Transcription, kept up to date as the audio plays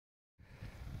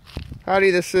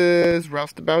Howdy, this is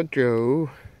Roustabout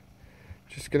Joe.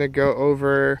 Just gonna go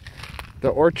over the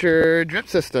orchard drip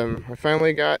system. I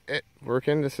finally got it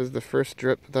working. This is the first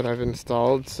drip that I've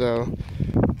installed, so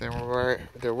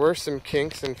there were some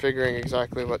kinks in figuring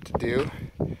exactly what to do.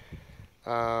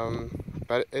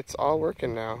 But it's all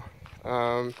working now.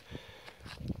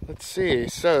 Let's see,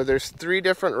 so there's 3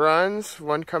 different runs,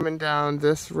 one coming down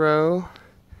this row,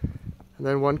 and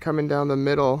then one coming down the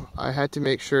middle. I had to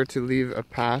make sure to leave a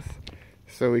path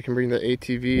so we can bring the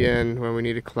ATV in when we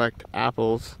need to collect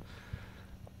apples.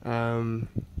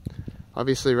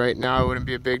 Obviously right now it wouldn't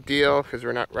be a big deal because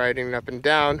we're not riding it up and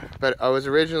down, but I was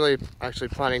originally actually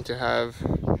planning to have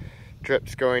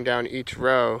drips going down each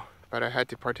row, but I had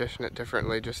to partition it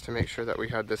differently just to make sure that we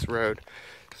had this road.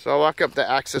 So I'll walk up the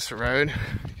access road.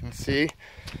 You can see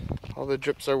all the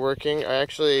drips are working. I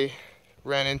actually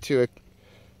ran into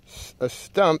a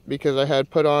stump because I had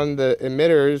put on the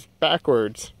emitters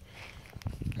backwards.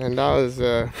 And that was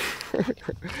a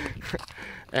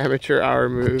amateur hour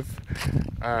move.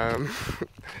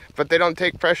 But they don't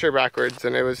take pressure backwards,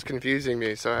 and it was confusing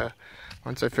me. So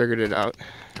once I figured it out,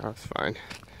 that was fine.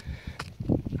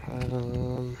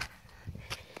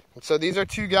 So these are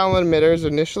 2-gallon emitters.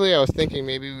 Initially I was thinking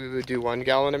maybe we would do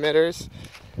 1-gallon emitters,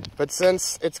 but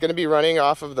since it's going to be running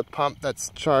off of the pump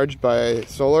that's charged by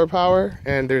solar power,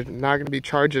 and they're not going to be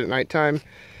charged at nighttime,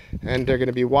 and they're going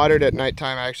to be watered at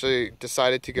nighttime, I actually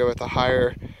decided to go with a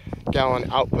higher gallon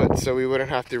output so we wouldn't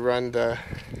have to run the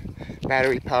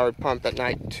battery powered pump at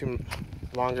night too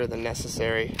longer than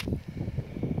necessary.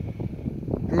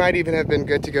 It might even have been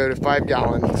good to go to 5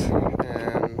 gallons,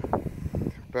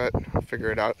 but I'll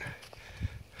figure it out.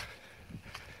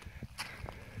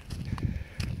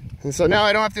 And so now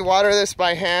I don't have to water this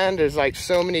by hand. There's like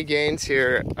so many gains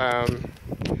here.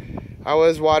 I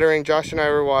was watering, Josh and I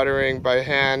were watering by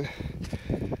hand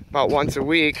about once a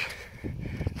week.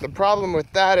 The problem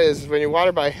with that is when you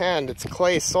water by hand, it's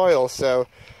clay soil, so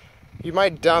you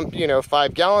might dump,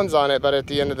 5 gallons on it, but at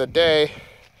the end of the day,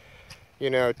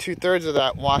 2/3 of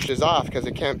that washes off because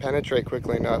it can't penetrate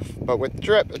quickly enough. But with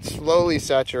drip, it slowly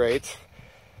saturates,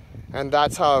 and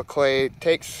that's how clay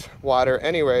takes water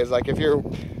anyways. Like if you're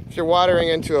watering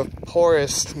into a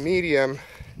porous medium,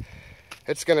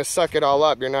 it's going to suck it all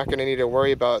up. You're not going to need to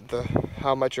worry about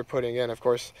how much you're putting in, of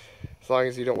course, as long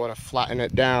as you don't want to flatten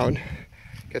it down,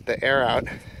 get the air out.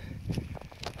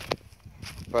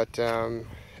 But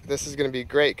this is going to be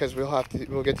great because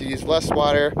we'll get to use less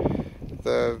water.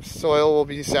 The soil will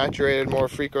be saturated more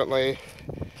frequently.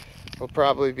 We'll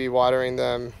probably be watering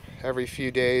them every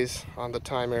few days on the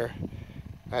timer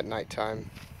at nighttime.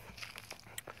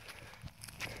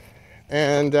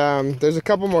 And there's a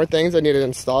couple more things I need to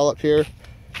install up here.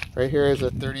 Right here is a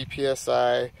 30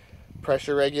 psi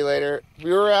pressure regulator.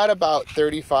 We were at about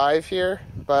 35 here,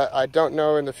 but I don't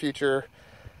know in the future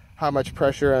how much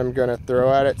pressure I'm going to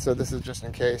throw at it, so this is just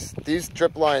in case. These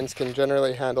drip lines can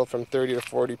generally handle from 30 to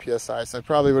 40 psi, so I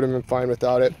probably would have been fine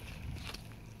without it.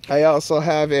 I also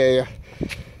have a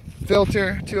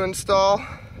filter to install,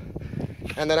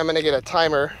 and then I'm going to get a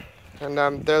timer, and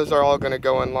those are all going to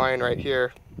go in line right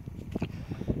here.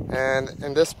 And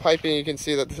in this piping, you can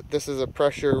see that this is a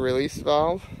pressure release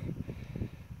valve.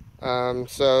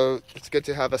 So it's good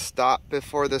to have a stop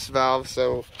before this valve,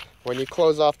 so when you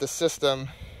close off the system,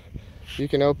 you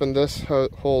can open this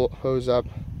whole hose up,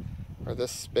 or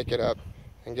this spigot up,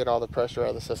 and get all the pressure out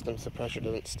of the system so pressure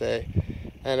doesn't stay.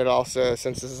 And it also,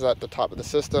 since this is at the top of the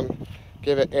system,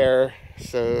 give it air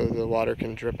so the water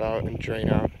can drip out and drain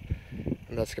out.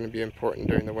 And that's going to be important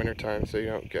during the winter time so you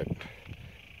don't get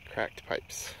cracked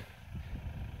pipes.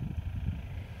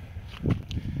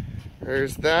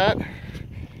 There's that.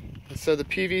 And so the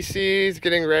PVC is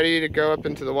getting ready to go up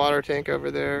into the water tank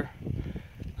over there.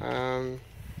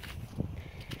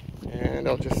 And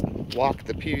I'll just walk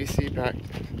the PVC back.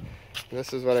 And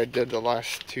this is what I did the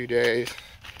last 2 days.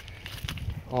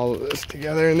 All of this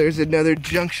together, and there's another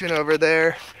junction over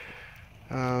there.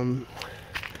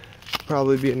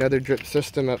 Probably be another drip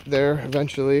system up there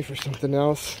eventually for something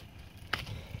else.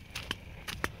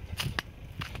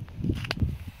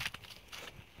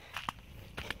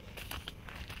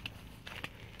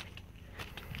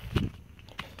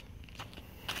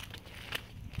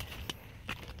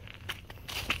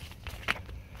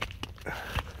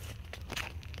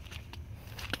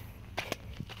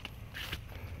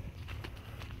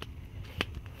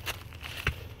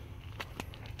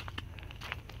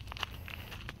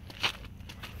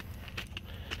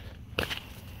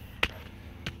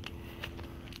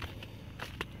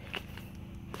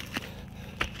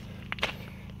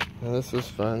 Now this was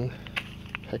fun,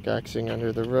 pickaxing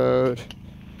under the road.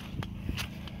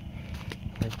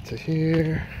 Up to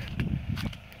here.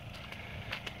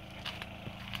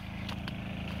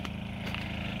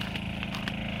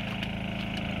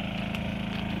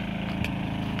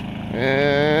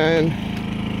 And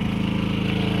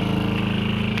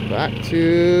back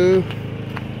to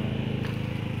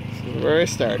where I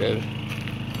started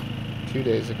 2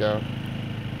 days ago.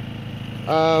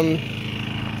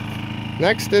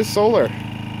 Next is solar.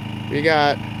 We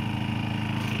got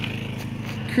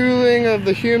cooling of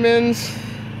the humans,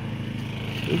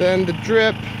 and then the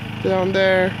drip down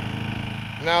there.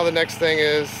 Now the next thing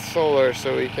is solar,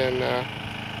 so we can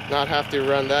not have to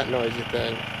run that noisy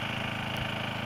thing.